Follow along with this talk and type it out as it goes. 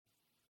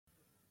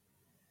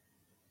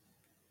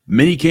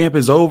Minicamp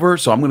is over,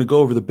 so I'm going to go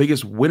over the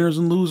biggest winners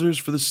and losers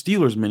for the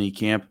Steelers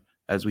minicamp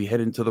as we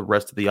head into the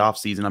rest of the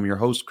offseason. I'm your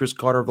host, Chris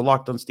Carter of the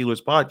Locked On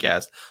Steelers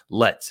podcast.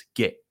 Let's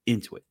get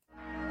into it.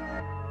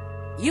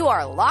 You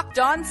are Locked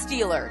On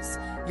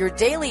Steelers, your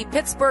daily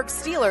Pittsburgh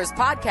Steelers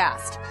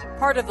podcast,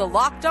 part of the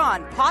Locked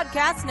On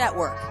Podcast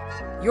Network,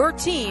 your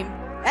team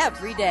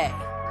every day.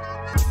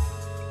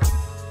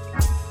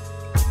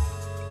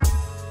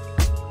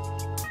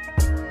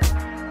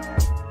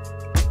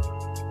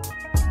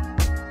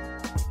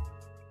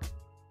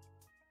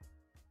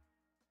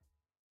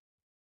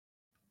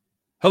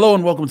 Hello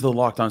and welcome to the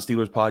Locked On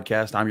Steelers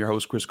podcast. I'm your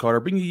host, Chris Carter,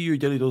 bringing you your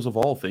daily dose of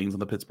all things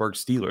on the Pittsburgh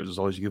Steelers. As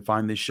always, you can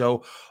find this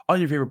show on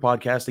your favorite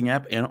podcasting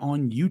app and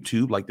on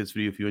YouTube. Like this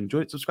video if you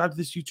enjoyed it. Subscribe to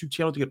this YouTube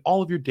channel to get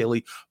all of your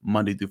daily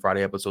Monday through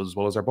Friday episodes, as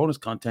well as our bonus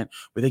content.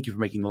 We thank you for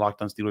making the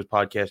Locked On Steelers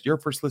podcast your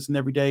first listen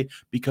every day,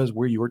 because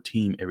we're your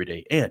team every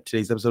day. And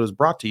today's episode is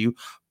brought to you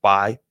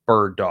by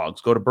Bird Dogs.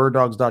 Go to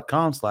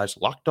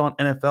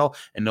birddogs.com/LockedOnNFL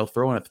and they'll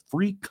throw in a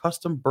free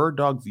custom Bird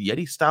Dogs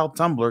Yeti style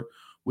tumbler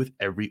with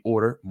every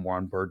order. More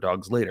on Bird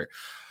Dogs later.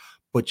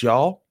 But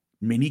y'all,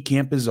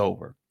 minicamp is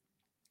over.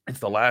 It's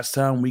the last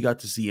time we got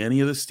to see any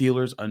of the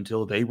Steelers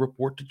until they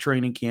report to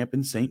training camp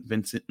in St.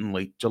 Vincent in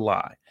late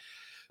July.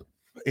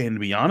 And to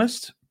be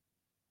honest,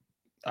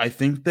 I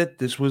think that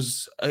this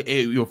was,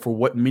 for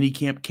what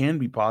minicamp can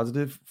be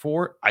positive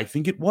for, I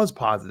think it was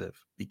positive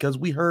because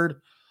we heard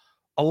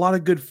a lot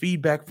of good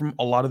feedback from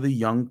a lot of the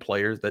young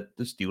players that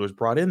the Steelers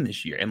brought in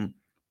this year. And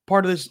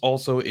part of this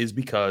also is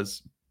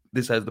because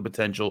this has the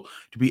potential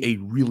to be a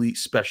really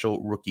special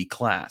rookie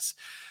class.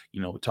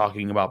 You know,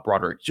 talking about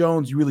Broderick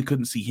Jones, you really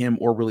couldn't see him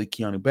or really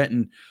Keanu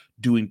Benton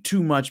doing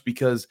too much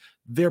because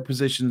they're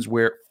positions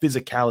where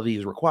physicality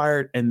is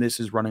required, and this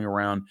is running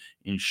around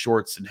in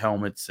shorts and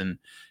helmets, and,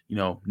 you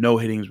know, no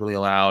hitting is really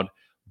allowed.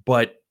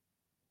 But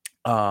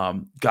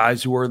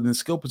guys who are in the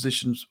skill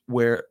positions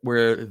where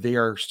they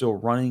are still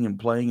running and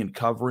playing and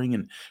covering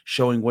and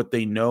showing what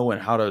they know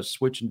and how to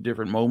switch in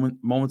different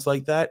moments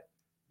like that,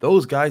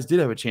 those guys did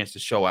have a chance to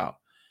show out,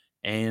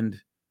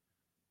 and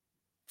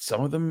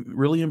some of them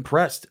really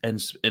impressed.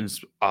 And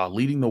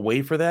leading the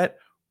way for that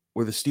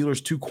were the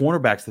Steelers' two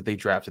cornerbacks that they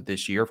drafted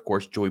this year. Of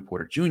course, Joey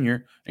Porter Jr.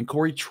 and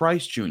Cory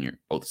Trice Jr.,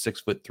 both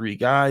 6'3"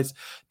 guys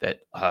that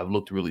have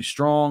looked really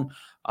strong.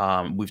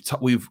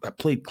 We've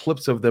played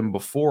clips of them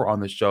before on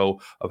the show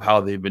of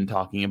how they've been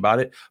talking about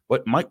it.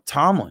 But Mike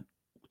Tomlin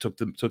took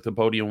the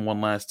podium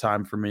one last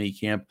time for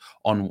minicamp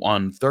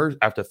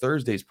after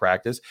Thursday's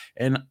practice,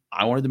 and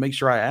I wanted to make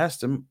sure I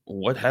asked him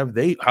how have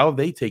they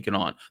taken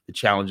on the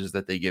challenges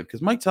that they give,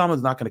 because Mike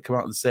Tomlin's not going to come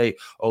out and say,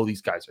 oh,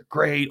 these guys are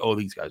great, oh,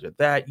 these guys are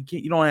that.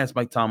 You don't ask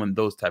Mike Tomlin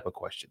those type of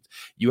questions.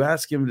 You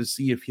ask him to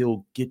see if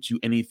he'll get you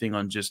anything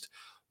on just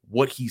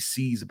what he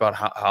sees about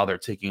how they're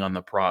taking on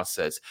the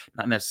process,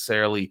 not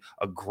necessarily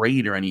a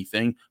grade or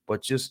anything,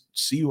 but just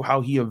see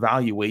how he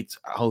evaluates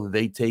how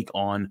they take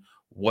on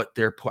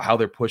how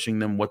they're pushing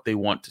them, what they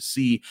want to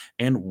see,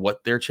 and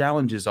what their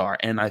challenges are.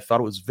 And I thought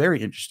it was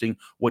very interesting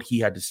what he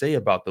had to say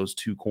about those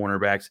two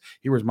cornerbacks.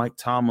 Here was Mike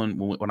Tomlin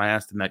when I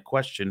asked him that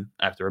question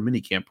after a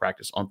minicamp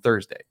practice on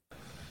Thursday.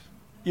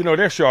 You know,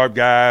 they're sharp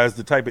guys,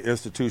 the type of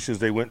institutions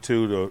they went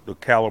to, the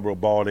caliber of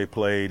ball they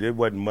played. It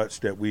wasn't much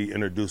that we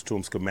introduced to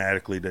them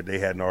schematically that they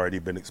hadn't already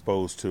been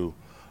exposed to.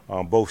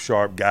 Both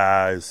sharp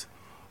guys.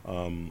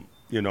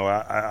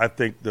 I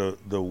think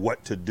the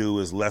what to do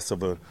is less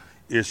of a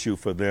issue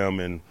for them,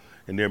 and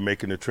they're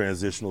making the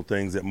transitional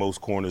things that most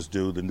corners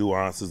do, the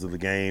nuances of the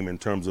game in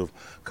terms of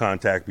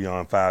contact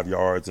beyond 5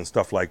 yards and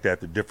stuff like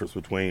that. The difference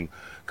between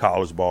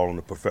college ball and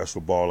the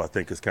professional ball, I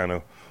think, is kind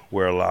of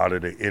where a lot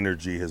of the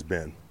energy has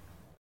been.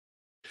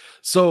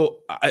 So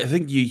I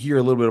think you hear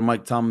a little bit of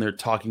Mike Tomlin there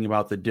talking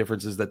about the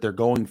differences that they're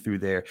going through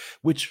there,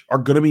 which are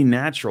going to be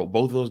natural.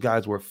 Both of those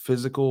guys were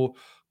physical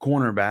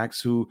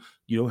cornerbacks who,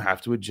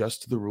 have to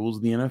adjust to the rules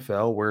of the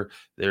NFL, where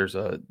there's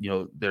a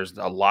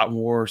lot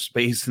more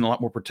space and a lot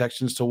more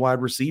protections to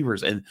wide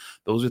receivers. And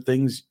those are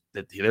things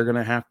that they're going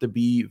to have to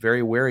be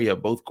very wary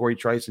of. Both Cory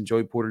Trice and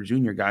Joey Porter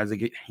Jr., guys that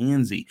get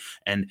handsy,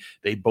 and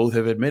they both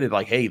have admitted,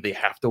 like, hey, they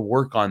have to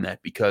work on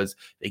that because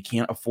they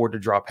can't afford to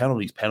draw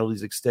penalties.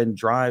 Penalties extend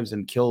drives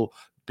and kill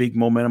big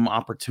momentum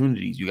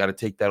opportunities. You got to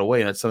take that away.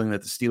 And that's something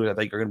that the Steelers, I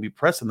think, are going to be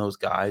pressing those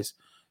guys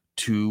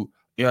to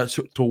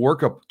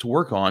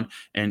work on.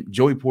 And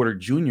Joey Porter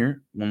Jr.,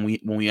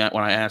 when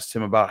I asked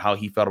him about how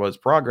he felt about his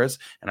progress,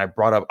 and I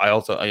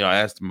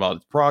asked him about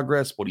his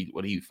progress, what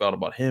he felt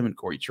about him and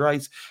Cory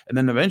Trice, and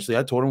then eventually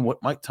I told him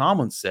what Mike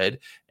Tomlin said,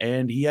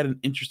 and he had an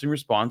interesting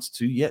response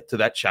to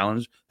that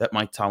challenge that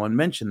Mike Tomlin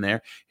mentioned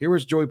there. Here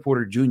was Joey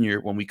Porter Jr.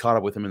 when we caught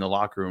up with him in the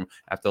locker room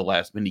after the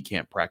last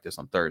minicamp practice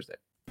on Thursday.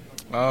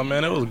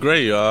 Man, it was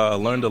great. I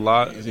learned a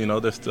lot.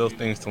 There's still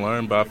things to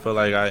learn, but I feel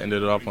like I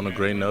ended it off on a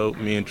great note.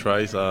 Me and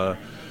Trice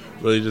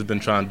really just been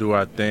trying to do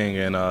our thing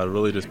and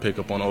really just pick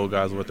up on old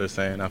guys what they're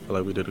saying. I feel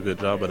like we did a good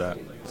job of that.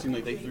 It seemed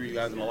like they threw you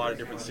guys in a lot of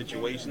different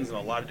situations and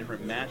a lot of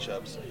different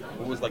matchups.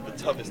 What was like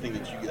the toughest thing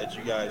that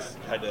you guys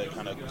had to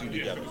kind of do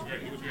together?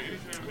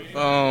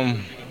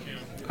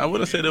 I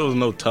wouldn't say there was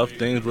no tough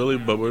things really,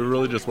 but we're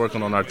really just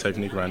working on our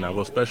technique right now.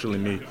 Well, especially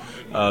me,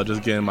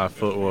 just getting my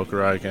footwork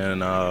right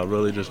and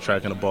really just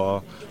tracking the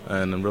ball,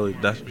 and really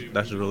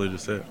that's really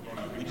just it.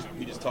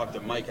 We just talked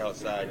to Mike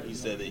outside. He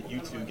said that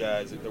you two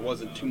guys, there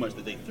wasn't too much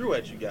that they threw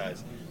at you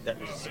guys that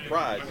was a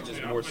surprise. It's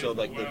just more so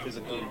like the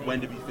physical,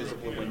 when to be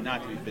physical and when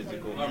not to be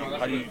physical.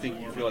 How do you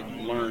think you feel like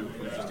you learned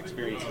from just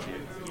experiences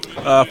here?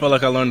 I feel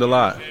like I learned a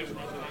lot.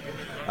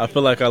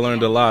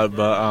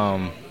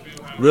 But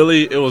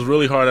really, it was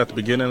really hard at the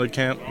beginning of the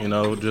camp.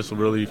 Just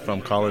really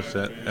from college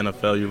to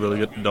NFL, you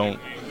really don't.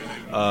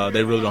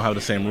 They really don't have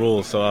the same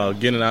rules. So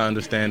getting out,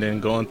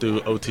 understanding, going through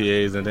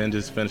OTAs, and then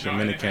just finishing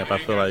minicamp, I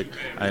feel like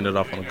I ended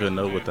off on a good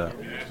note with that.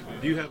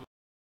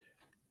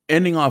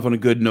 Ending off on a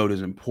good note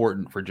is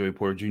important for Joey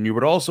Porter Jr.,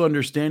 but also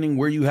understanding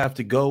where you have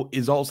to go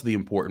is also the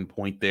important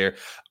point there.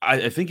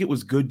 I think it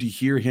was good to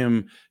hear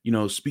him,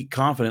 speak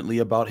confidently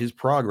about his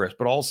progress,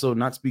 but also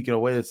not speak in a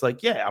way that's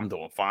like, yeah, I'm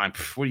doing fine.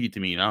 What do you to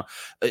me,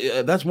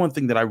 That's one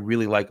thing that I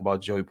really like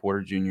about Joey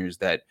Porter Jr. is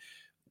that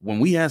when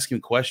we ask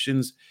him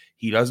questions,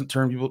 he doesn't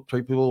turn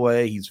people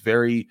away. He's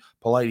very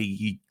polite.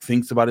 He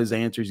thinks about his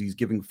answers. He's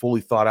giving fully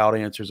thought out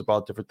answers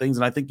about different things.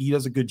 And I think he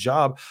does a good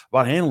job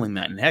about handling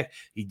that. And heck,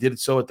 he did it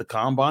so at the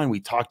combine. We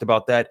talked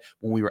about that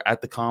when we were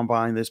at the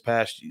combine this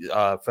past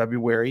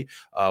February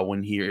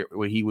when he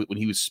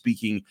was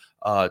speaking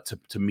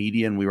to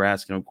media, and we were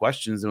asking him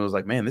questions. And it was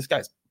like, man, this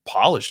guy's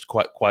polished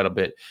quite a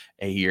bit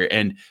here.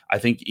 And I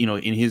think,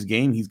 in his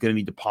game, he's going to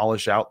need to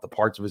polish out the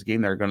parts of his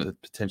game that are going to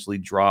potentially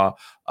draw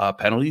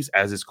penalties,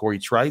 as is Cory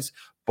Trice.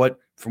 But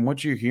from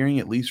what you're hearing,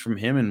 at least from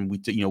him, and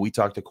we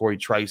talked to Cory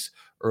Trice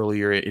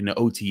earlier in the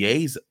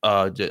OTAs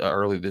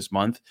earlier this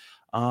month.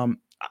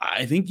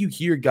 I think you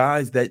hear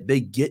guys that they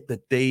get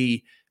that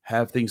they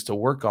have things to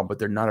work on, but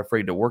they're not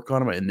afraid to work on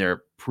them, and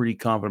they're pretty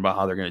confident about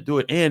how they're going to do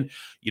it. And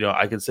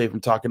I can say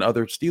from talking to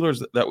other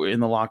Steelers that were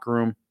in the locker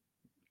room,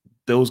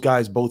 those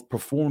guys both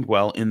performed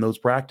well in those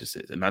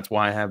practices, and that's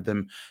why I have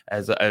them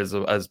as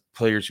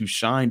players who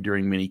shine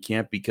during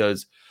minicamp,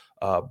 because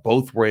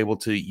both were able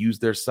to use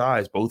their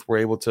size, both were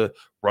able to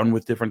run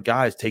with different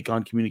guys, take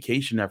on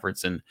communication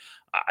efforts, and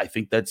I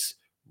think that's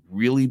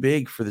really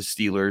big for the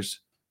Steelers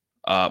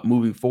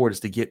moving forward, is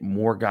to get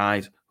more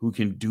guys who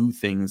can do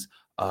things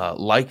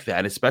like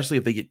that, especially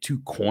if they get two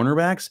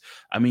cornerbacks.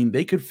 I mean,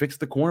 they could fix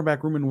the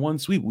cornerback room in one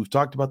sweep. We've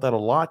talked about that a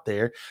lot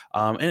there.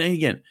 And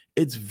again,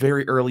 it's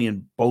very early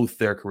in both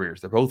their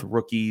careers. They're both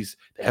rookies.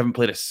 They haven't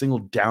played a single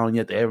down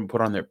yet. They haven't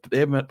put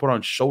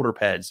on shoulder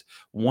pads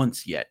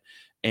once yet.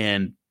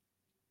 And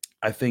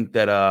I think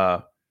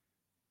that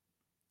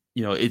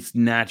it's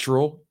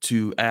natural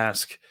to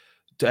ask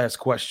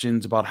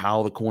questions about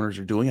how the corners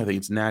are doing. I think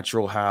it's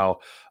natural how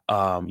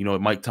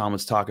Mike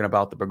Thomas talking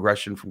about the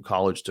progression from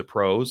college to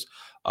pros.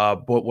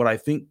 But what I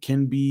think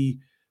can be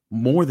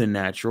more than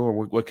natural, or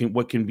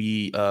what can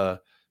be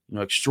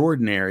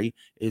extraordinary,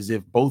 is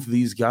if both of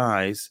these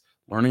guys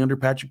learning under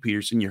Patrick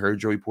Peterson. You heard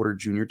Joey Porter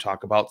Jr.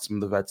 talk about some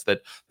of the vets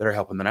that are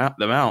helping them out.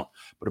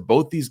 But if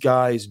both these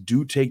guys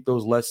do take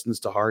those lessons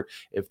to heart,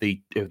 if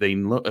they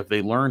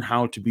learn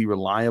how to be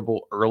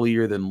reliable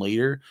earlier than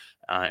later,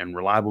 and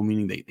reliable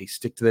meaning they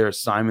stick to their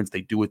assignments,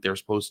 they do what they're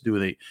supposed to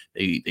do,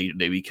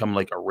 they become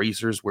like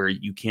erasers where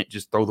you can't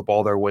just throw the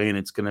ball their way and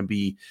it's going to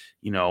be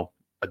a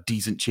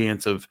decent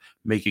chance of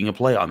making a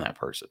play on that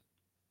person.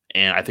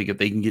 And I think if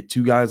they can get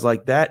two guys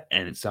like that,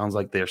 and it sounds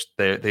like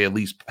they at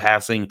least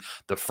passing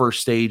the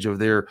first stage of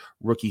their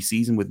rookie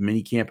season with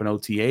minicamp and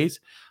OTAs,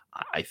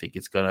 I think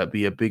it's going to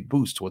be a big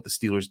boost to what the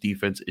Steelers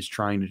defense is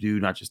trying to do,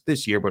 not just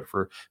this year, but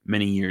for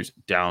many years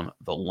down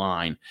the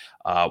line.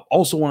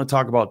 Also want to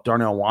talk about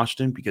Darnell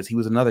Washington, because he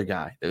was another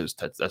guy that's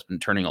been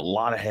turning a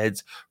lot of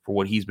heads for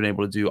what he's been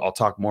able to do. I'll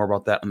talk more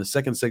about that in the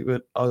second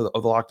segment of the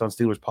Locked On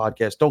Steelers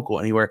podcast. Don't go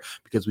anywhere,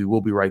 because we will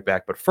be right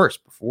back. But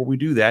first, before we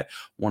do that, I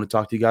want to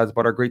talk to you guys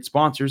about our great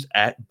sponsors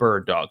at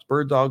Bird Dogs.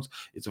 Bird Dogs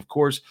is, of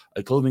course,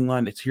 a clothing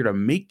line that's here to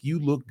make you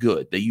look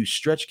good. They use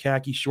stretch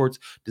khaki shorts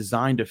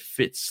designed to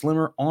fit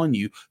slimmer on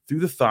you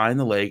through the thigh and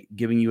the leg,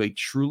 giving you a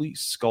truly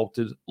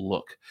sculpted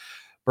look.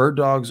 Bird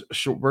Dogs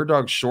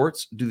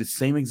shorts do the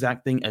same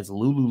exact thing as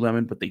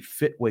Lululemon, but they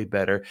fit way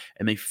better,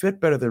 and they fit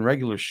better than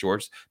regular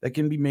shorts that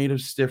can be made of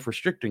stiff,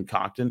 restricting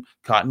cotton.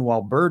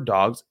 While Bird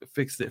Dogs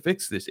fix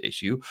this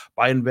issue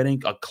by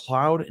inventing a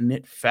cloud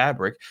knit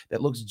fabric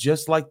that looks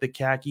just like the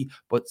khaki,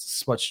 but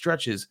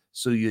stretches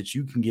so that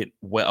you can get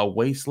a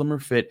way slimmer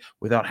fit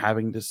without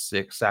having to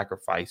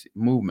sacrifice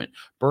movement.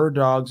 Bird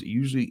Dogs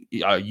usually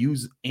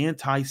use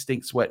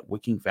anti-stink sweat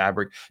wicking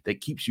fabric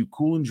that keeps you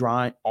cool and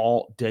dry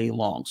all day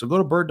long. So go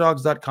to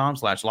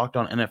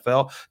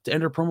birddogs.com/LockedOnNFL to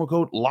enter promo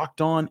code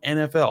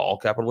LockedOnNFL, all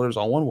capital letters,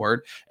 all one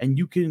word, and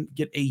you can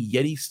get a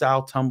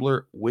Yeti-style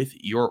tumbler with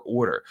your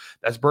order.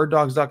 That's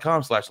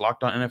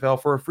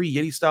birddogs.com/LockedOnNFL for a free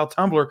Yeti-style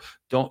tumbler.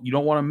 You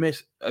don't want to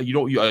miss.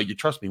 You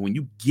trust me. When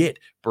you get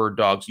Bird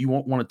Dogs, you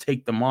won't want to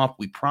take them off.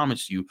 We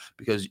promise you,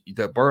 because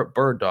the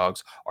Bird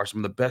Dogs are some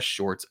of the best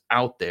shorts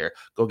out there.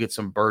 Go get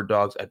some Bird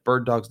Dogs at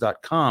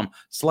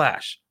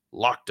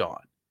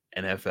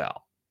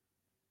birddogs.com/LockedOnNFL.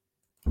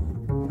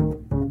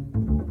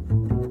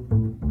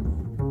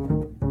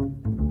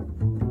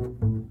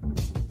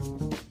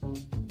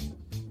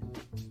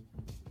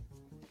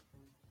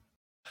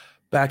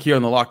 Back here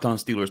on the Locked On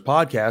Steelers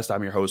podcast,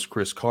 I'm your host,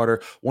 Chris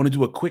Carter. Want to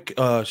do a quick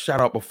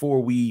shout out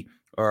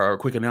or a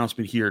quick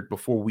announcement here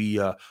before we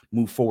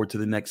move forward to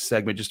the next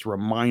segment. Just a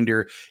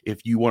reminder,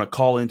 if you want to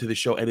call into the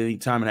show at any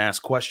time and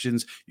ask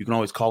questions, you can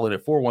always call in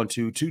at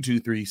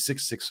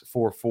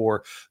 412-223-6644.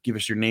 Give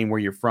us your name, where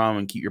you're from,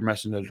 and keep your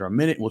message under a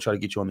minute. We'll try to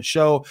get you on the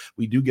show.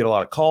 We do get a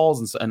lot of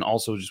calls, and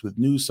also just with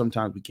news,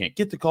 sometimes we can't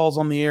get the calls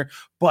on the air,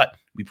 but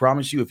we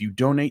promise you, if you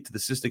donate to the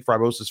Cystic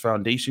Fibrosis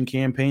Foundation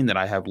campaign that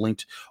I have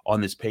linked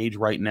on this page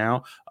right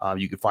now,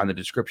 you can find the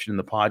description in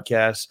the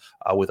podcast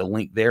with a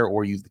link there,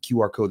 or use the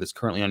QR code that's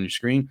currently on your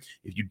screen.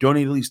 If you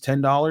donate at least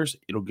 $10,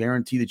 it'll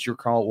guarantee that your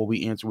call will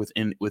be answered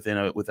within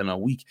a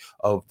week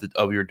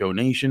of your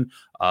donation,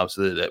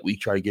 so that we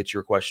try to get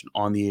your question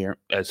on the air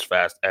as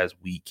fast as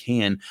we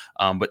can.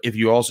 But if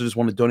you also just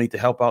want to donate to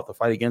help out the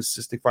fight against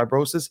cystic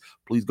fibrosis,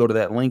 please go to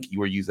that link. You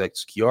will use that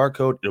QR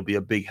code. It'll be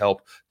a big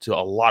help to a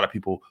lot of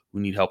people who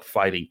need help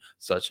fighting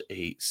such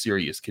a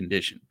serious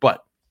condition.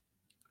 But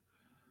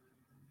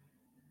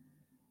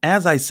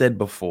as I said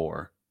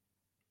before,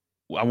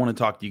 I want to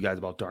talk to you guys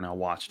about Darnell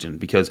Washington,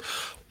 because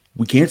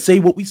we can't say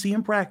what we see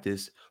in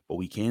practice, but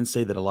we can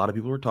say that a lot of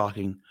people are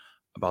talking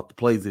about the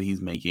plays that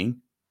he's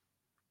making,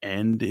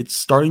 and it's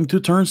starting to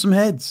turn some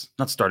heads.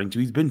 Not starting to,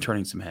 he's been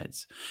turning some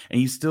heads. And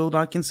he's still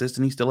not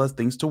consistent. He still has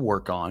things to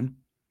work on.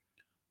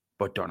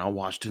 But Darnell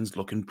Washington's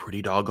looking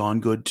pretty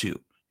doggone good too,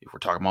 if we're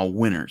talking about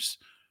winners,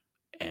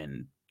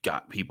 and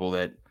got people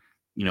that,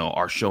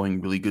 are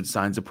showing really good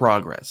signs of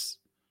progress.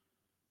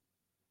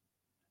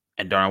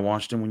 And Darnell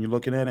Washington, when you're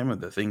looking at him, and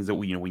the things that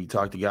when you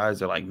talk to guys,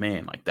 they're like,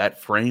 man, like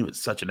that frame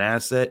is such an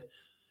asset.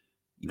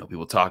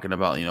 People talking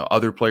about,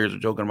 other players are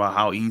joking about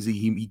how easy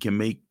he can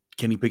make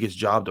Kenny Pickett's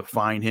job to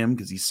find him,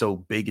 because he's so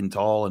big and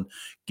tall and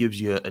gives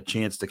you a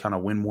chance to kind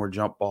of win more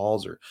jump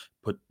balls, or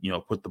put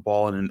the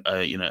ball in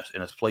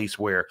a place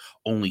where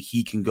only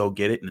he can go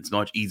get it. And it's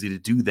not easy to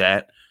do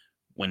that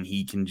when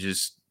he can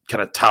just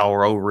kind of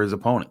tower over his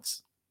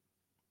opponents.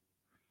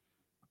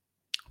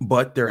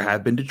 But there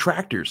have been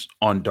detractors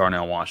on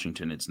Darnell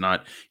Washington.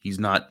 He's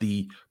not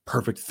the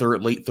perfect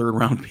late third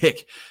round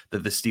pick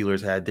that the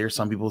Steelers had there.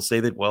 Some people say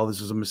that, well,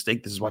 this was a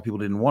mistake. This is why people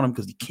didn't want him,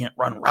 because he can't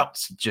run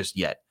routes just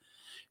yet.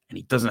 And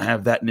he doesn't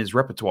have that in his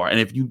repertoire. And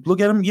if you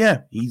look at him, yeah,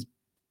 he's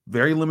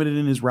very limited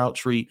in his route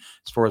tree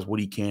as far as what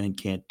he can and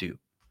can't do.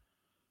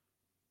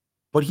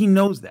 But he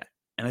knows that.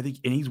 And I think,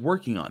 and he's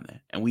working on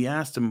that. And we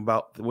asked him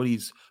about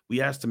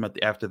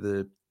after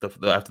the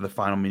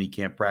final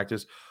minicamp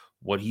practice,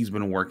 what he's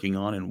been working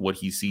on and what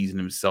he sees in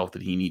himself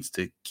that he needs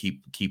to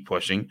keep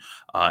pushing,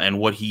 and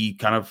what he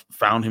kind of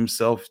found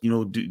himself,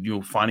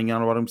 finding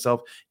out about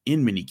himself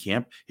in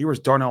minicamp. Here was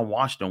Darnell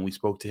Washington. We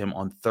spoke to him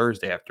on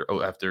Thursday after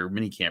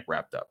minicamp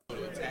wrapped up.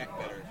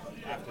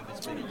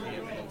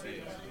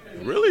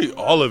 Really,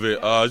 all of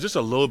it. Just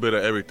a little bit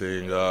of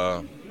everything.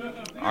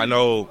 I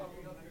know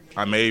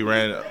I may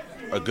ran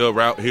a good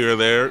route here or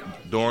there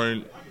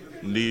during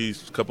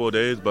these couple of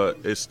days, but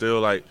it's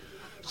still like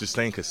just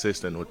staying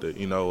consistent with it.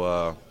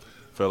 Feel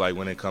like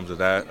when it comes to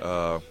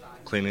that,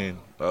 cleaning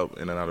up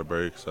in and out of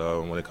breaks.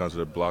 When it comes to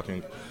the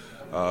blocking,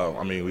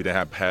 we didn't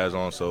have pads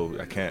on, so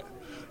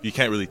you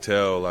can't really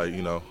tell,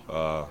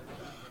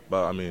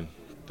 but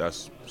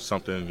that's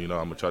something, I'm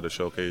gonna try to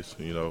showcase,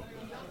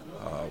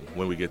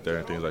 when we get there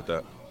and things like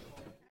that.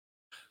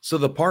 So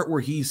the part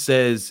where he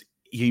says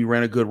he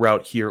ran a good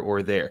route here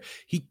or there,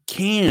 he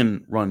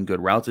can run good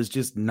routes. It's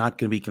just not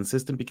going to be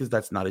consistent, because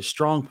that's not his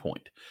strong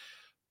point.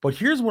 But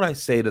here's what I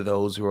say to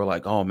those who are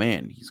like, oh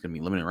man, he's going to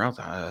be limiting routes.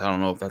 I don't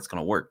know if that's going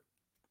to work.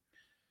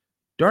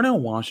 Darnell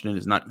Washington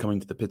is not coming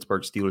to the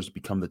Pittsburgh Steelers to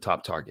become the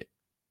top target.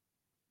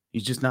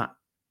 He's just not.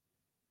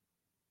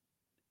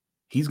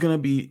 He's going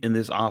to be in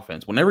this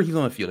offense whenever he's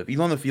on the field. If he's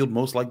on the field,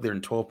 most likely they're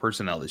in 12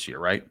 personnel this year,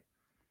 right?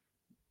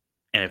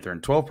 And if they're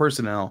in 12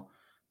 personnel,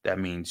 that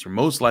means you're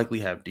most likely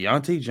have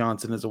Deontay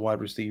Johnson as a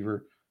wide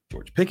receiver,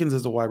 George Pickens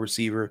as a wide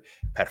receiver,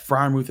 Pat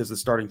Freiermuth as the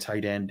starting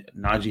tight end,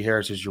 Najee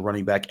Harris as your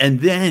running back,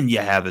 and then you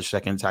have the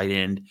second tight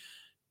end,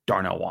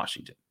 Darnell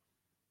Washington.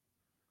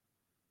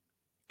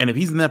 And if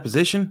he's in that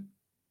position,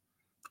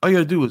 all you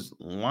got to do is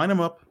line him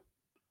up.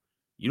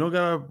 You don't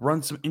got to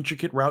run some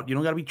intricate route. You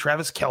don't got to be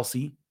Travis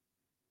Kelce.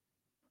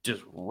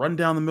 Just run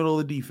down the middle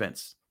of the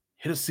defense.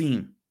 Hit a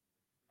seam.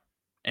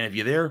 And if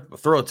you're there, we'll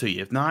throw it to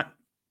you. If not,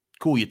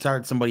 cool, you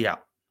tired somebody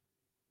out.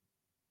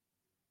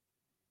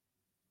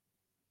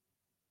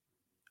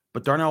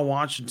 But Darnell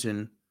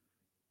Washington,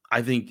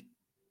 I think,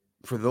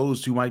 for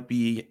those who might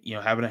be,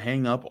 having a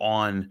hang up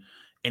on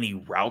any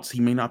routes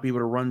he may not be able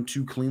to run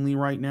too cleanly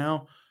right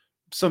now,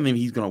 something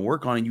he's going to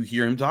work on. And you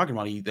hear him talking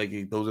about,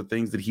 those are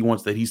things that he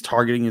wants, that he's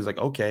targeting. Is like,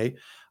 okay,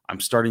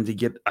 I'm starting to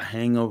get a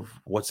hang of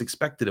what's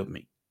expected of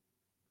me.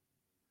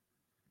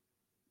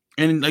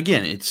 And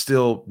again, it's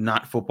still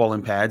not football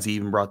in pads. He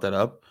even brought that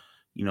up,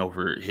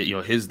 for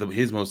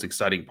his most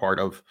exciting part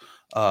of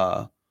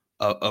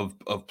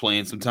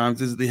playing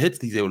sometimes is the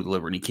hits he's able to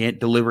deliver, and he can't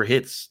deliver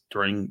hits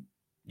during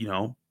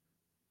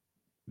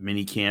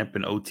mini camp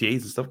and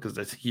OTAs and stuff,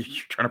 because you're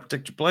trying to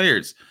protect your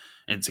players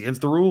and it's against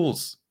the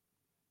rules.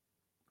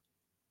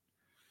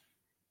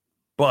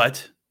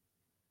 But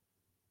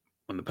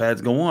when the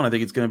pads go on, I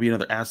think it's going to be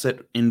another asset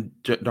in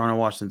Darnell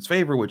Washington's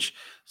favor, which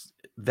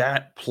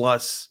that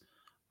plus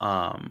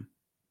how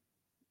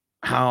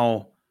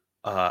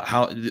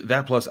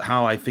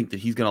I think that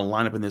he's going to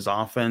line up in this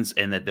offense,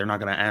 and that they're not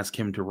going to ask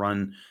him to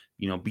run,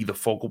 be the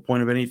focal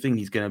point of anything.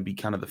 He's going to be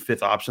kind of the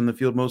fifth option in the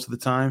field most of the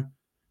time.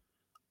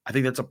 I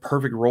think that's a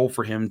perfect role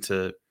for him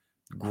to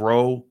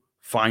grow,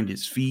 find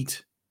his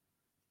feet,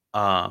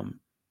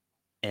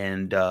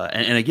 and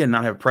again,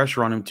 not have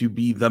pressure on him to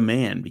be the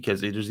man, because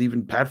there's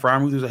even Pat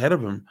Freiermuth who's ahead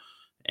of him,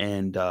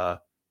 and I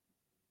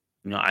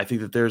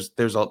think that there's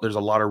a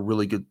lot of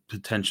really good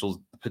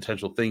potential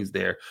things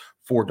there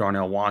for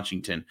Darnell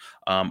Washington.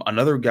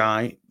 Another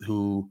guy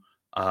who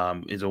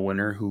is a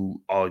winner,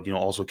 who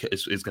also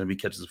is going to be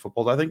catching the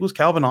footballs, I think, was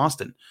Calvin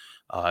Austin.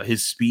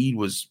 His speed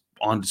was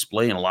on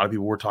display, and a lot of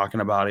people were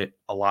talking about it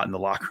a lot in the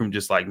locker room.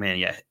 Just like, man,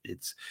 yeah,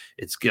 it's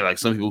good. Like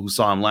some people who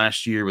saw him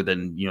last year, but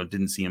then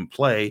didn't see him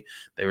play,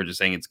 they were just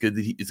saying it's good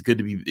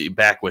to be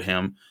back with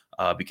him.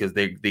 Because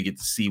they get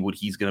to see what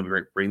he's going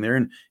to bring there,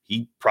 and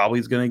he probably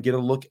is going to get a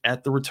look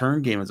at the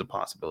return game as a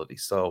possibility.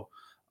 So,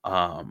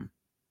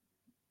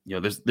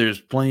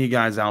 there's plenty of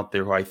guys out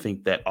there who I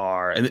think that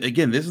are, and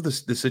again, this is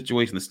the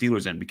situation the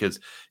Steelers in, because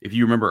if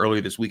you remember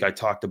earlier this week, I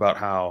talked about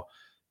how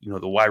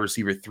the wide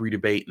receiver 3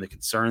 debate and the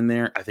concern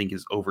there, I think,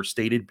 is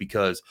overstated,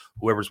 because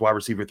whoever's wide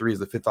receiver 3 is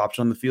the fifth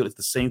option on the field. It's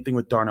the same thing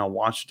with Darnell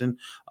Washington.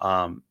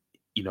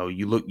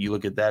 You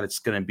look at that, it's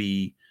going to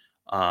be.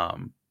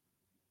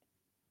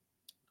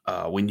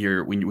 When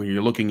you're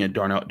looking at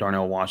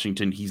Darnell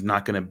Washington, he's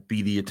not going to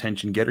be the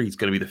attention getter. He's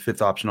going to be the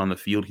fifth option on the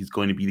field. He's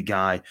going to be the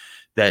guy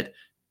that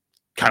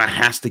kind of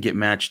has to get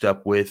matched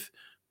up with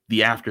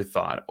the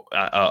afterthought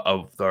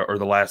of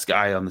the last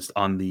guy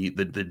on the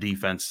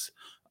defense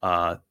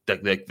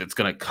that's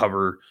going to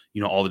cover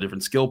all the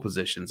different skill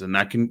positions, and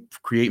that can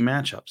create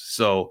matchups.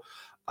 So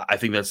I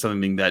think that's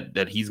something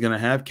that he's going to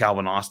have.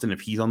 Calvin Austin, if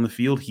he's on the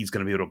field, he's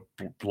going to be able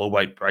to blow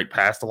right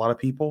past a lot of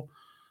people.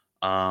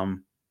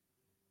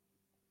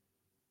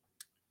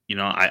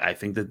 I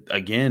think that,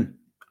 again,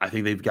 I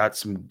think they've got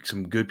some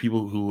good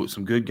people,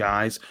 some good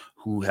guys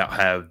who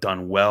have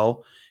done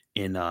well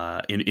in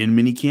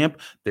minicamp.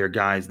 They're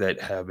guys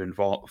that have been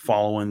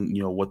following,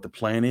 what the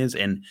plan is,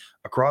 and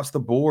across the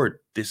board,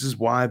 this is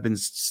why I've been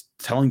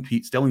telling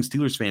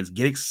Steelers fans,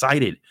 get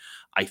excited.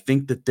 I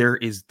think that there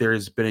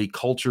has been a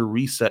culture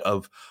reset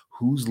of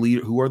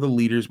who are the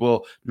leaders.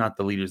 Well, not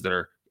the leaders that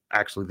are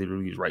actually the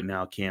leaders right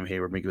now. Cam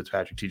Hayward, Minka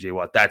Fitzpatrick, TJ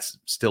Watt. That's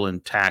still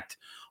intact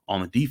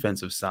on the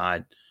defensive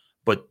side.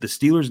 But the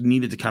Steelers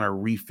needed to kind of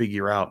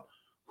refigure out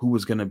who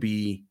was going to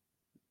be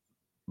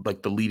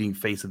like the leading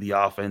face of the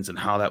offense and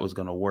how that was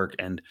going to work.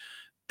 And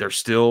they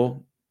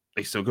still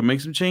could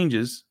make some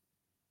changes.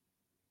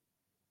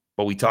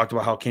 But we talked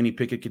about how Kenny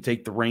Pickett could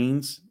take the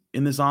reins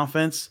in this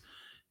offense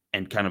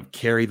and kind of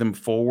carry them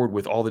forward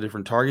with all the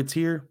different targets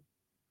here.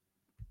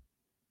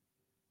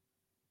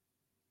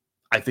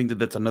 I think that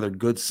that's another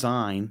good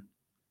sign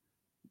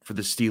for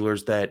the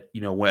Steelers that,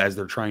 as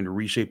they're trying to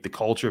reshape the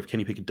culture, if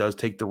Kenny Pickett does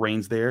take the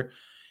reins there,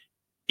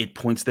 it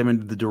points them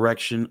into the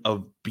direction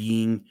of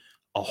being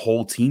a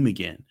whole team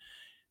again.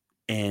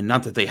 And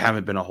not that they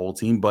haven't been a whole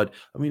team, but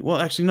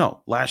actually,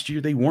 no. Last year,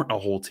 they weren't a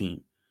whole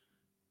team.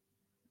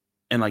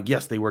 And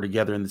yes, they were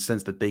together in the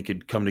sense that they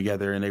could come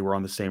together and they were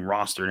on the same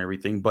roster and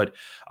everything. But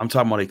I'm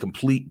talking about a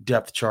complete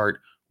depth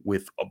chart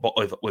with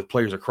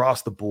players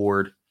across the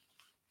board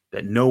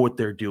that know what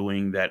they're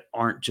doing, that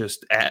aren't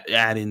just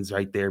add-ins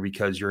right there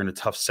because you're in a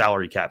tough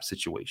salary cap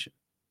situation.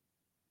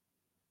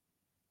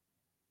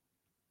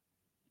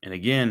 And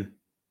again,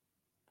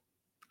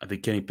 I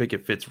think Kenny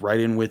Pickett fits right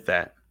in with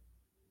that.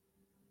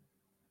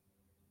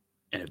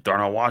 And if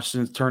Darnell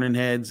Washington's turning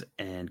heads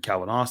and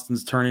Calvin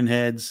Austin's turning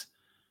heads,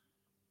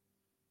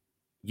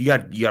 you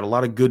got a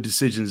lot of good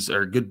decisions,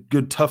 or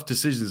good tough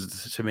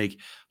decisions to make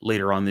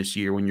later on this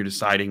year when you're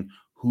deciding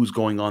who's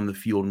going on the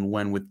field and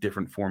when with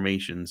different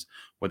formations,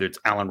 whether it's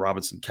Allen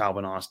Robinson,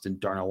 Calvin Austin,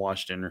 Darnell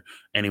Washington, or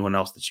anyone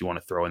else that you want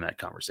to throw in that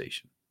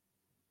conversation.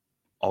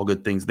 All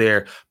good things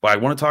there. But I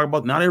want to talk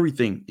about, not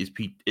everything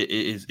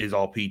is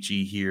all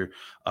peachy here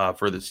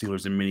for the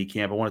Steelers in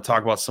minicamp. I want to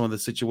talk about some of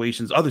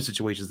the other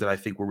situations that I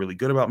think were really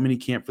good about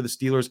minicamp for the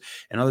Steelers,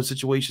 and other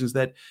situations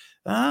that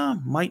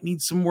might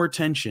need some more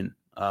attention.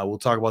 We'll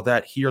talk about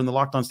that here on the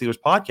Locked On Steelers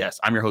podcast.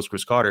 I'm your host,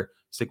 Chris Carter.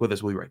 Stick with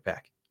us. We'll be right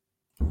back.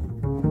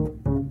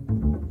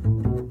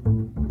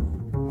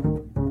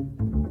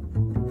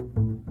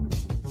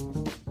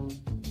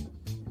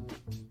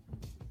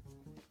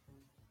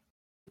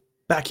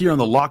 Back here on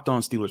the Locked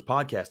On Steelers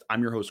podcast,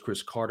 I'm your host,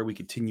 Chris Carter. We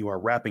continue our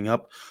wrapping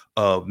up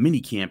of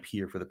minicamp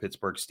here for the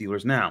Pittsburgh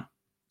Steelers. Now,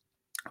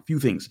 a few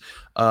things.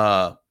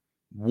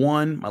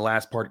 One, my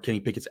last part, Kenny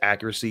Pickett's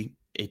accuracy.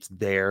 It's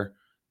there.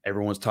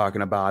 Everyone's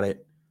talking about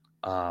it.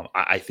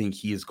 I think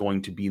he is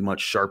going to be much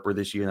sharper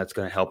this year, and that's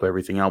going to help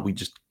everything out.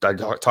 I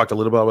talked a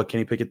little bit about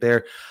Kenny Pickett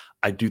there.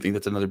 I do think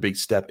that's another big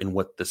step in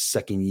what the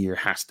second year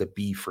has to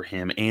be for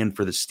him and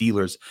for the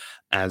Steelers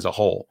as a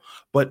whole.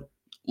 But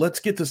let's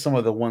get to some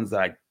of the ones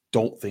that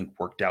don't think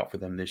worked out for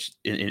them this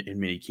in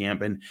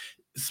minicamp. And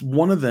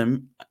one of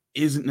them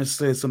isn't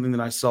necessarily something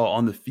that I saw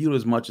on the field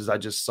as much as I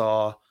just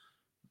saw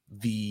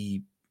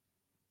the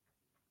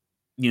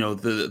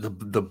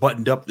the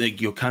buttoned up that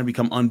you'll kind of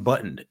become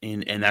unbuttoned,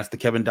 and that's the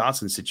Kevin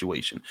Dotson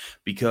situation,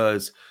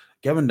 because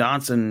Kevin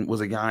Dotson was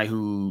a guy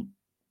who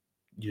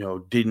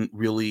didn't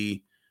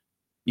really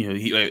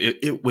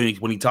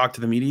when he talked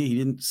to the media, he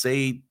didn't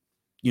say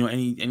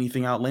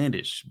anything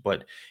outlandish,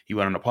 but he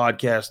went on a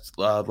podcast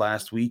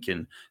last week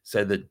and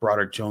said that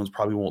Broderick Jones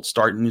probably won't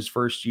start in his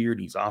first year,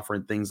 and he's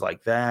offering things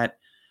like that.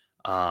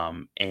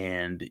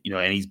 And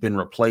he's been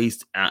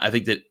replaced. I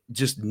think that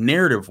just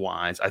narrative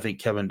wise, I think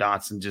Kevin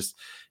Dotson just,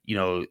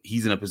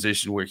 he's in a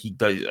position where he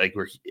does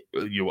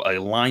a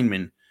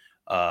lineman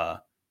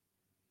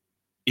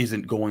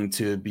isn't going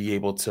to be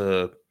able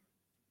to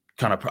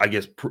kind of, I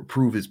guess,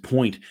 prove his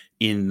point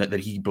in that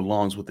he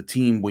belongs with the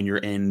team when you're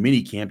in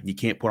minicamp and you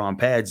can't put on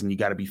pads and you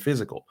got to be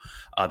physical.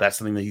 That's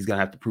something that he's going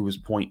to have to prove his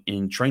point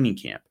in training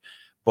camp.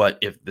 But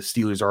if the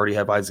Steelers already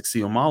have Isaac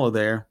Seumalo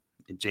there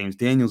and James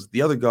Daniels at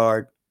the other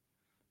guard,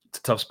 it's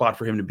a tough spot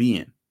for him to be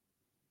in.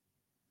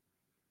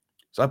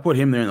 So I put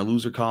him there in the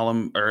loser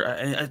column, or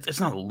it's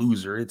not a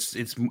loser.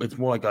 It's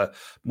more like a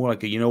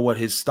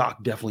his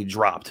stock definitely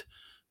dropped,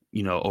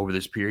 over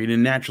this period,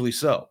 and naturally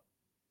so,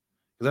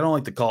 because I don't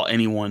like to call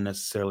anyone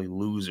necessarily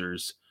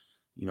losers,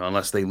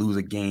 unless they lose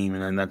a game,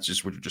 and then that's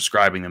just what you're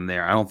describing them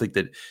there. I don't think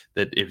that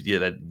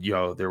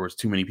there was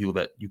too many people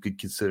that you could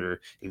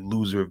consider a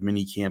loser of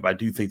minicamp. I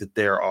do think that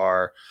there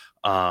are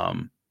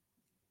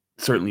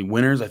certainly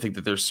winners. I think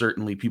that there's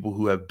certainly people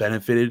who have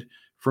benefited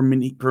from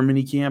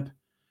minicamp.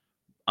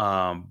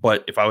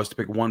 But if I was to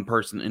pick one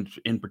person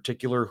in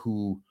particular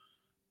who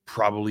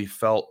probably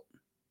felt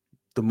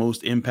the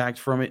most impact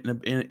from it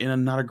in a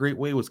not a great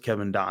way, was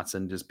Kevin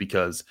Dotson, just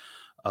because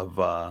of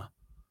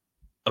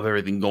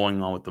everything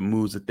going on with the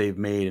moves that they've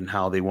made and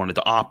how they wanted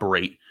to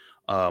operate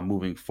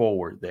moving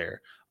forward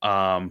there.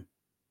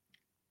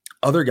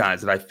 Other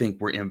guys that I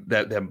think were in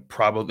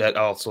that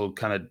also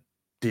kind of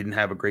didn't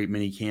have a great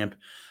mini camp.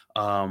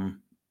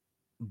 Bottom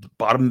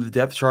of the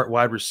depth chart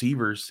wide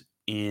receivers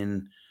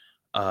in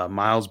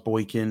Miles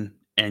Boykin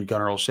and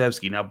Gunnar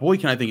Olszewski. Now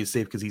Boykin, I think, is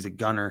safe because he's a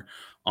gunner.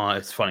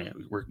 It's funny,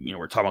 we're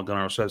talking about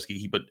Gunnar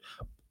Olszewski, but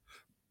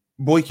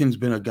Boykin's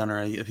been a gunner.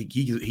 I think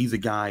he's a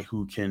guy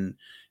who can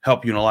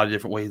help you in a lot of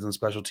different ways on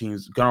special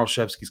teams. Gunnar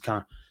Olszewski's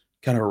kind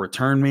of a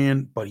return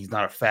man, but he's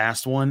not a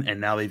fast one. And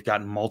now they've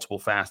gotten multiple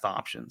fast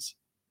options.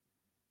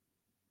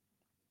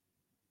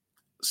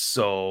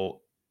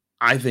 So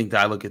I think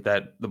that I look at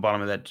the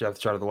bottom of that depth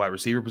chart of the wide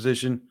receiver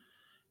position,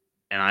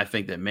 and I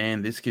think that,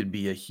 man, this could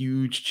be a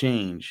huge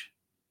change.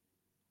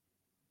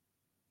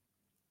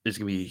 There's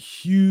going to be a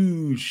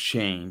huge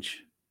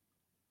change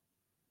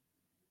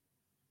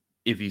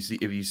if you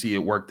see it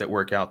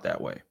work out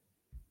that way.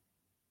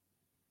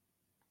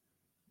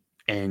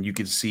 And you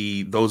can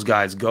see those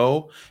guys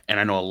go. And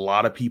I know a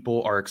lot of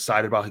people are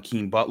excited about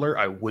Hakeem Butler.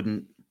 I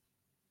wouldn't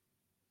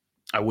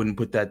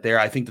put that there.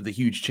 I think that the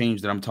huge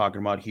change that I'm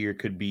talking about here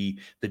could be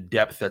the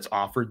depth that's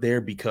offered there,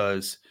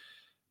 because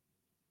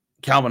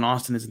Calvin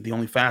Austin isn't the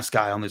only fast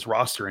guy on this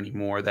roster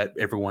anymore that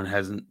everyone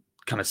hasn't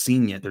kind of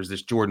seen yet. There's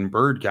this Jordan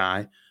Byrd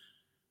guy,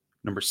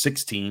 number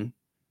 16,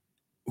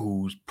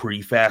 who's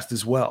pretty fast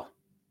as well.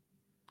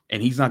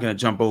 And he's not going to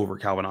jump over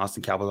Calvin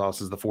Austin. Calvin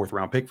Austin is the 4th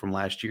round pick from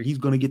last year. He's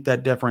going to get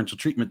that deferential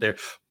treatment there.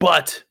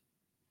 But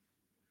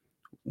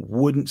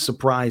wouldn't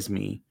surprise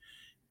me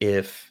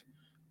if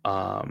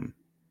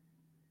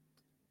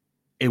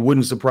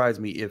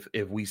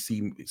if we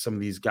see some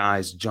of these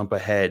guys jump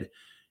ahead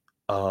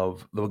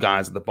of the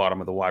guys at the bottom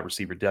of the wide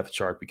receiver depth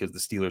chart, because the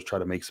Steelers try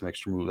to make some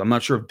extra moves. I'm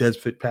not sure if Des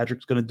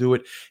Fitzpatrick's going to do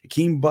it.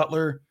 Hakeem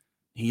Butler,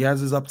 he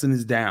has his ups and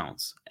his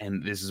downs.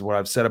 And this is what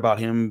I've said about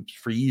him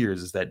for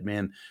years, is that,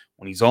 man,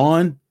 when he's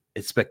on,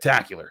 it's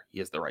spectacular. He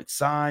has the right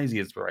size. He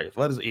has the right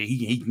athleticism.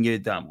 He can get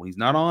it done. When he's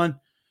not on,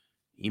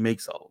 he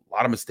makes a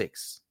lot of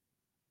mistakes.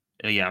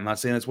 And yeah, I'm not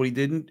saying that's what he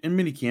did in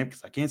minicamp,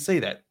 because I can't say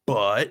that.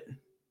 But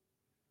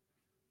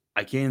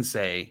I can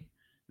say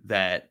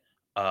that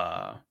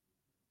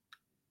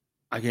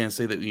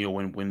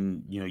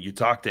when you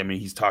talk to him and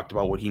he's talked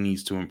about what he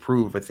needs to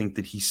improve, I think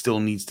that he still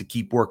needs to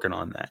keep working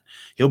on that.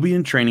 He'll be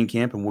in training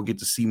camp and we'll get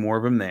to see more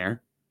of him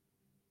there.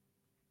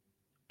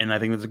 And I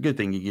think that's a good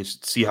thing. You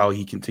just see how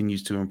he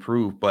continues to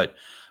improve. But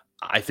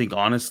I think,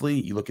 honestly,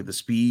 you look at the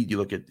speed, you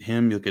look at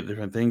him, you look at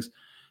different things.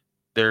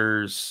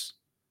 There's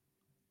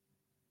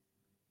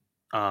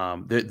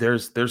some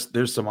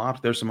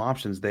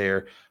options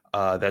there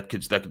that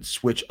could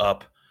switch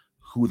up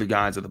who the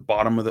guys at the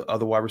bottom of the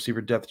other wide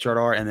receiver depth chart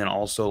are, and then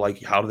also,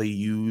 like, how do they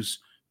use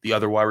the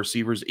other wide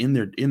receivers in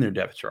their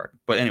depth chart.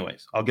 But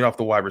anyways, I'll get off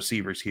the wide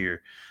receivers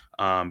here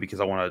because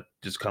I want to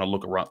just kind of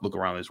look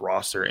around this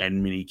roster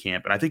and mini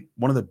camp. And I think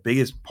one of the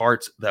biggest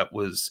parts that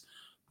was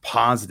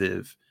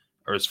positive,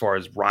 or as far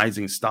as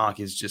rising stock,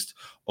 is just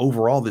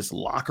overall this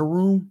locker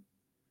room.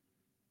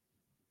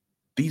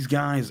 these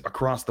guys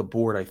across the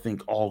board, I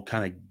think, all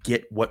kind of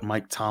get what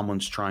Mike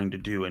Tomlin's trying to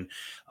do. And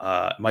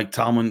Mike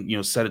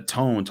Tomlin, set a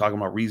tone talking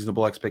about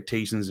reasonable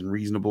expectations and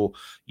reasonable,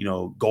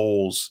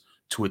 goals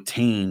to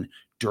attain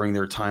during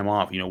their time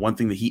off. One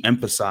thing that he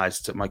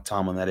emphasized to Mike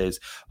Tomlin, that is,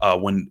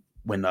 when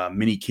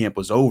minicamp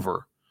was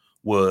over,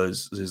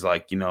 is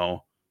like,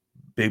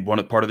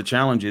 part of the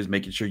challenge is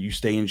making sure you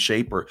stay in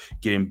shape or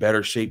get in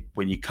better shape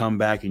when you come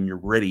back and you're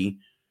ready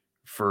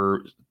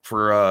for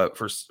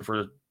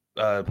St.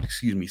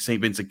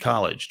 Vincent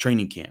College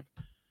training camp,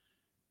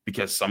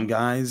 because some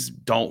guys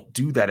don't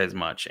do that as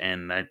much,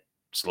 and that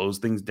slows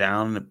things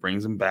down and it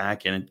brings them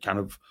back, and it kind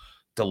of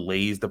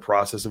delays the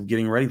process of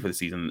getting ready for the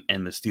season.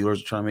 And the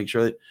Steelers are trying to make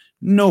sure that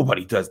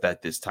nobody does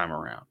that this time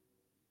around.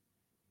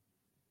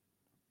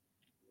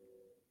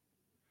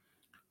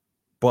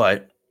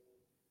 But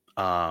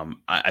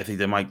I think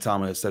that Mike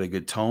Tomlin has set a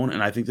good tone,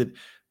 and I think that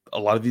a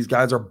lot of these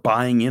guys are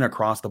buying in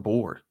across the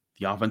board.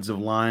 The offensive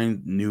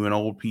line, new and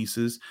old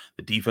pieces,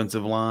 the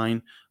defensive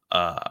line,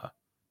 the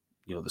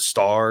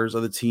stars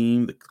of the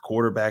team, the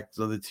quarterbacks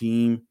of the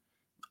team.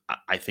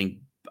 I think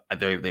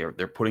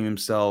they're putting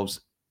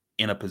themselves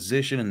in a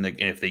position, and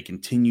if they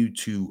continue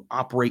to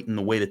operate in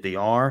the way that they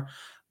are,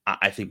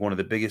 I think one of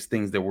the biggest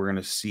things that we're going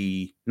to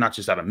see, not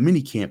just out of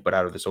minicamp, but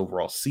out of this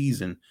overall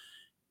season,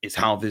 is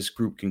how this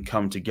group can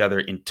come together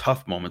in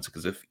tough moments.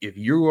 Because if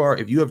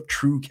you have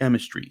true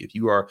chemistry, if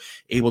you are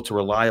able to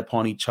rely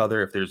upon each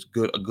other, if there's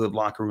a good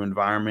locker room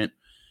environment,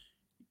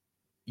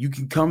 you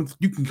can come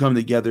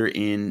together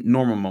in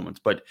normal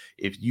moments. But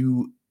if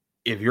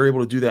you're able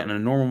to do that in a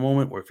normal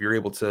moment, or if you're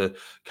able to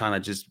kind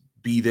of just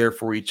be there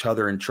for each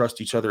other and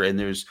trust each other, and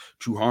there's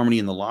true harmony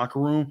in the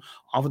locker room,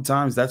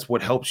 oftentimes that's what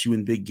helps you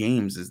in big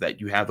games, is that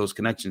you have those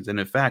connections. And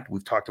in fact,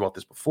 we've talked about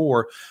this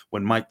before,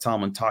 when Mike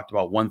Tomlin talked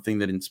about one thing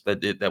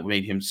that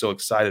made him so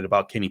excited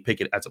about Kenny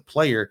Pickett as a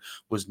player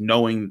was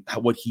knowing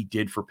what he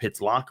did for Pitt's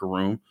locker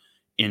room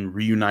in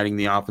reuniting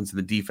the offense and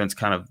the defense,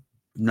 kind of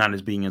not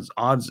as being as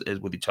odds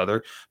as with each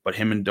other, but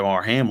him and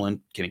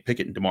Kenny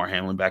Pickett and Damar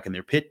Hamlin back in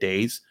their Pitt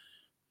days,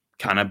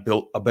 kind of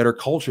built a better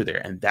culture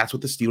there. And that's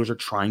what the Steelers are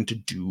trying to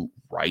do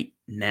right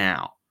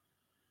now.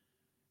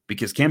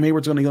 Because Cam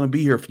Hayward's only going to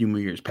be here a few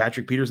more years.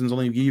 Patrick Peterson's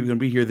only going to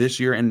be here this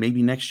year and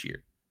maybe next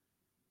year.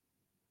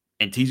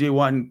 And TJ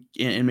Watt and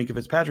Minkah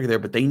Fitzpatrick are there,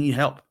 but they need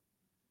help.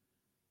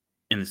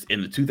 In the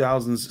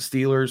 2000s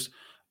Steelers,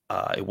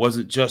 it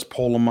wasn't just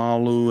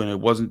Polamalu, and it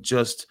wasn't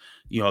just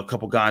a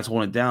couple guys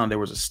holding it down. There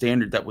was a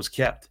standard that was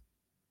kept.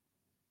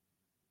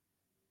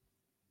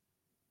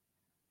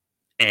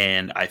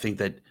 And I think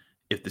that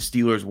if the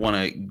Steelers want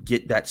to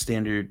get that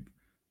standard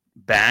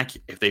back,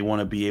 if they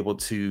want to be able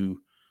to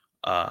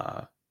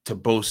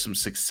boast some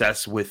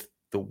success with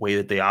the way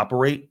that they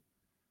operate,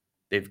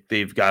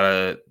 they've got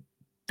to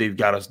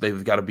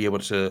be able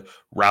to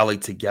rally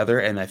together.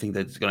 And I think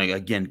that's going to,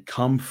 again,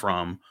 come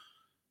from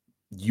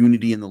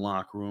unity in the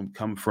locker room,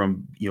 come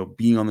from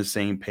being on the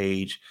same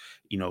page.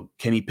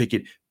 Kenny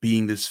Pickett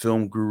being this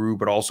film guru,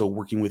 but also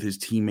working with his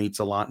teammates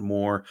a lot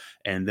more,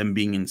 and them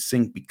being in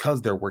sync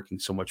because they're working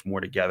so much more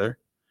together.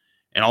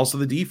 And also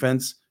the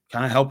defense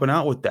kind of helping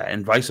out with that,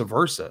 and vice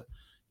versa.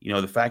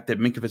 The fact that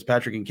Minkah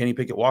Fitzpatrick and Kenny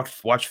Pickett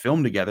watch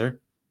film together,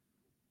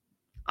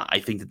 I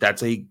think that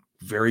that's a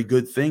very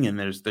good thing. And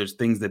there's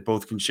things that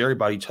both can share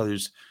about each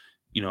other's,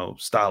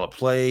 style of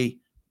play,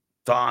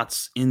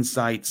 thoughts,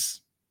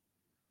 insights,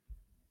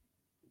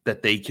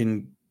 that they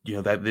can,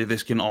 that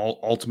this can all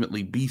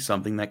ultimately be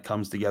something that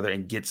comes together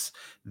and gets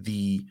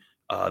the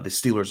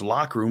Steelers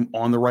locker room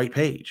on the right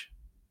page.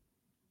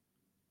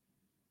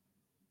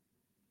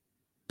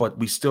 But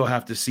we still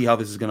have to see how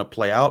this is going to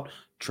play out.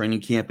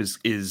 Training camp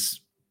is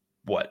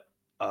what,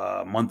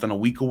 a month and a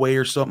week away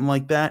or something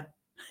like that.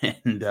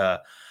 And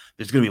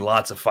there's going to be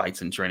lots of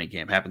fights in training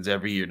camp. Happens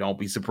every year. Don't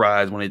be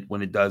surprised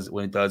when it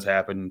does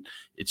happen.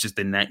 It's just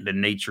the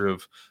nature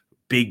of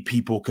big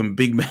people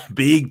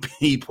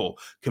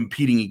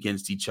competing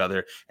against each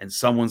other, and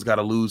someone's got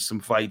to lose some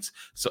fights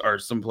or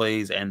some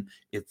plays. And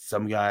it's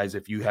some guys,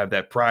 if you have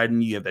that pride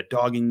in you have that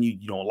dog in you,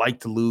 you don't like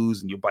to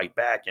lose, and you bite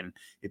back, and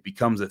it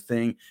becomes a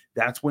thing.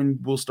 That's when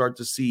we'll start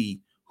to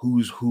see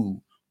who's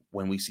who,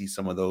 when we see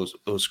some of those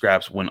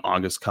scraps when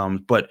August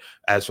comes. But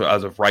as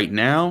of right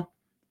now,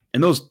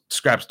 and those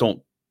scraps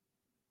don't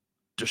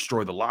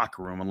destroy the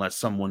locker room unless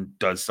someone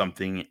does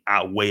something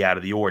way out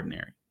of the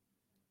ordinary.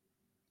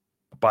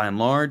 By and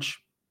large,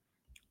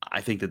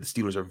 I think that the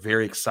Steelers are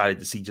very excited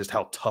to see just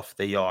how tough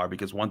they are,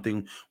 because one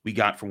thing we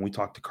got from when we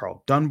talked to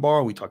Carl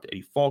Dunbar, we talked to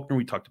Eddie Faulkner,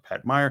 we talked to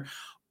Pat Meyer,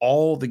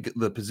 all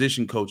the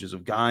position coaches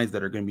of guys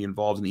that are going to be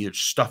involved in either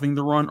stuffing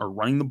the run or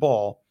running the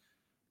ball,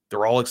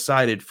 they're all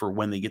excited for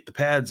when they get the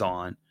pads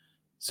on,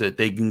 so that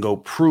they can go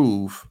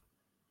prove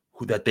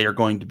that they are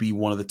going to be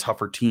one of the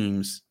tougher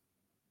teams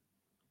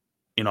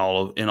in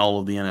all of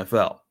the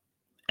NFL.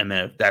 And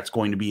that that's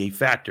going to be a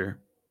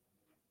factor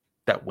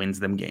that wins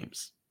them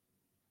games.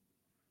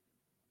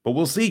 But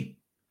we'll see.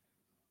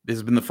 This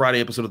has been the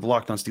Friday episode of the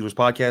Locked On Steelers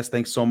podcast.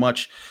 Thanks so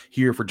much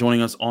here for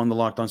joining us on the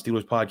Locked On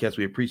Steelers podcast.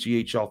 We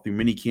appreciate y'all through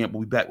minicamp.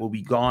 We'll be back. We'll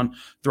be gone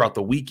throughout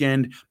the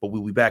weekend, but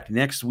we'll be back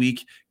next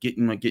week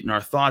getting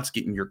our thoughts,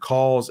 getting your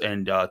calls,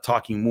 and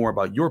talking more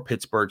about your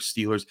Pittsburgh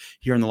Steelers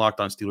here in the Locked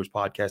On Steelers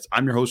podcast.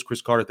 I'm your host,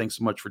 Chris Carter. Thanks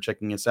so much for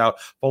checking us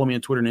out. Follow me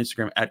on Twitter and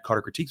Instagram at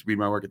Carter Critiques. Read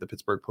my work at the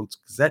Pittsburgh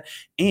Post-Gazette,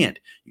 and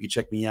you can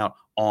check me out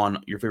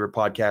on your favorite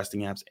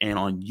podcasting apps and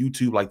on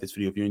YouTube. Like this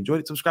video if you enjoyed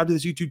it. Subscribe to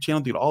this YouTube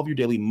channel to get all of your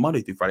daily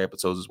Monday through Friday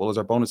episodes, as well as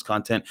our bonus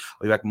content.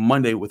 I'll be back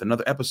Monday with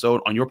another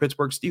episode on your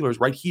Pittsburgh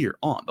Steelers right here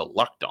on the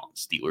Locked On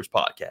Steelers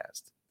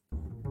podcast.